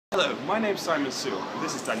Hello, my name's Simon Sewell and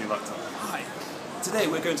this is Daniel Lockhart. Hi. Today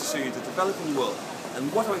we're going to show you the developing world,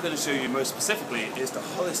 and what we're going to show you most specifically is the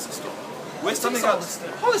Hollister store. We're standing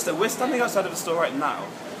We're standing outside of the store right now.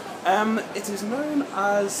 It is known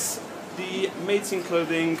as the mating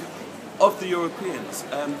clothing of the Europeans.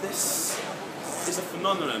 This is a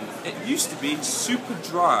phenomenon. It used to be super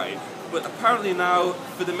dry, but apparently now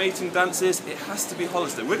for the mating dances it has to be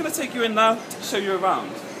Hollister. We're going to take you in now to show you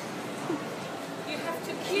around.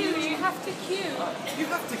 You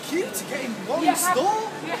have to queue to get in one store?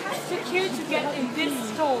 You have to queue to get in this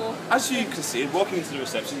store. As you can see, walking into the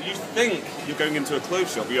reception, you think you're going into a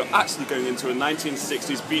clothes shop, but you're actually going into a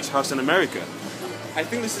 1960s beach house in America. I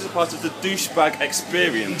think this is a part of the douchebag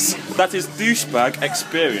experience. That is douchebag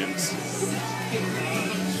experience.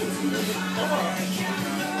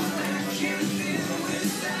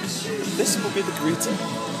 This will be the greeting.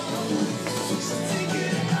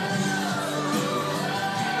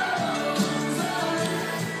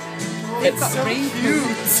 It's so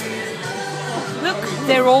cute. Look,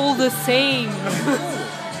 they're all the same.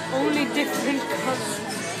 Only different colors.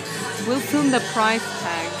 We'll film the price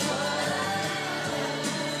tag.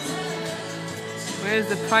 Where's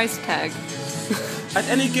the price tag? At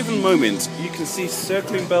any given moment, you can see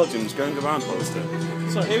circling Belgians going around Hollister.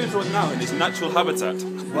 So here is one now in its natural habitat.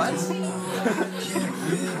 What?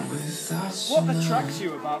 What attracts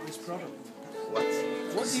you about this product?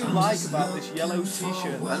 What do you like about this yellow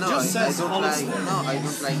t-shirt? No, Just says I don't Hollister. I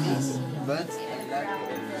don't like this. But I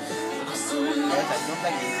don't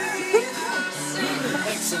like this.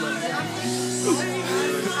 Excellent.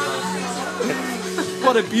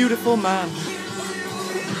 What a beautiful man.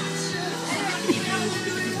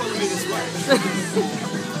 Follow me this way.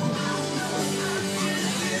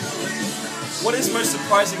 What is most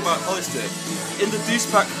surprising about Hollister? In the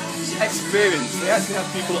douchebag experience, they actually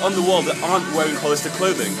have people on the wall that aren't wearing Hollister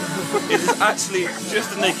clothing. It is actually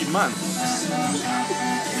just a naked man.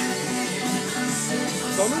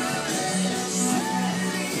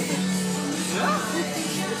 Yeah.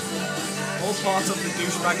 All part of the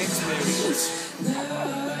douchebag experience.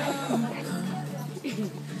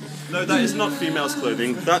 No, that is not female's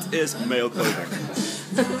clothing, that is male clothing.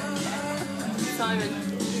 Simon,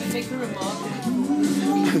 make a remark.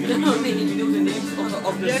 Here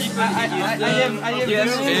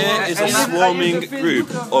is a swarming group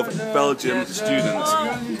of Belgian students.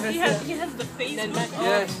 He has the face.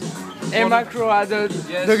 Yes. And Macro,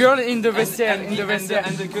 the girl in the vestiaire,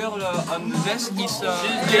 and the girl on the vest is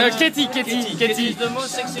Katie. Katie is the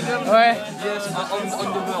most sexy girl. Ouais. Yes,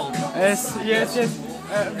 on the world. Yes.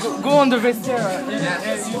 Go on the vestiaire.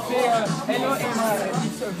 Yes. You say hello Emma.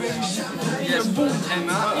 It's a very Yes. boom.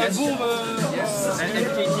 Emma. Yes. Boom. Yes. And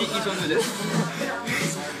Katie is on the desk.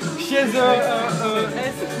 She has a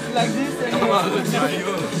S like this.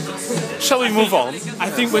 Shall we move on? I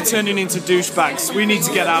think we're turning into douchebags. We need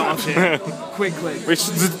to get out of here quickly.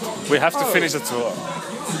 We have to finish the tour.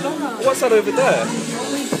 What's that over there?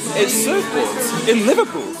 It's surfboards in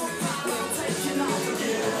Liverpool.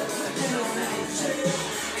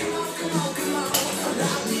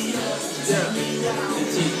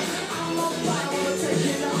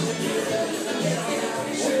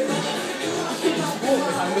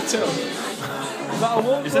 Behind the till. Is that a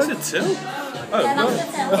wall? Is this a till? Oh, no.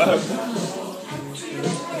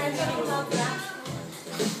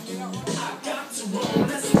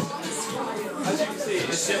 As you can see,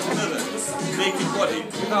 it's yet another naked body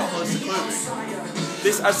without Hollister clothing.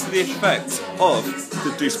 This adds to the effect of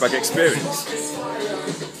the douchebag experience.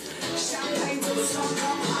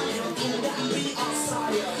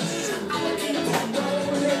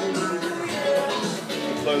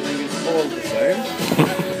 The clothing is all the same.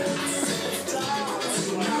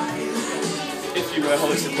 If you wear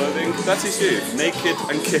Hollister clothing, that is you, naked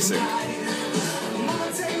and kissing.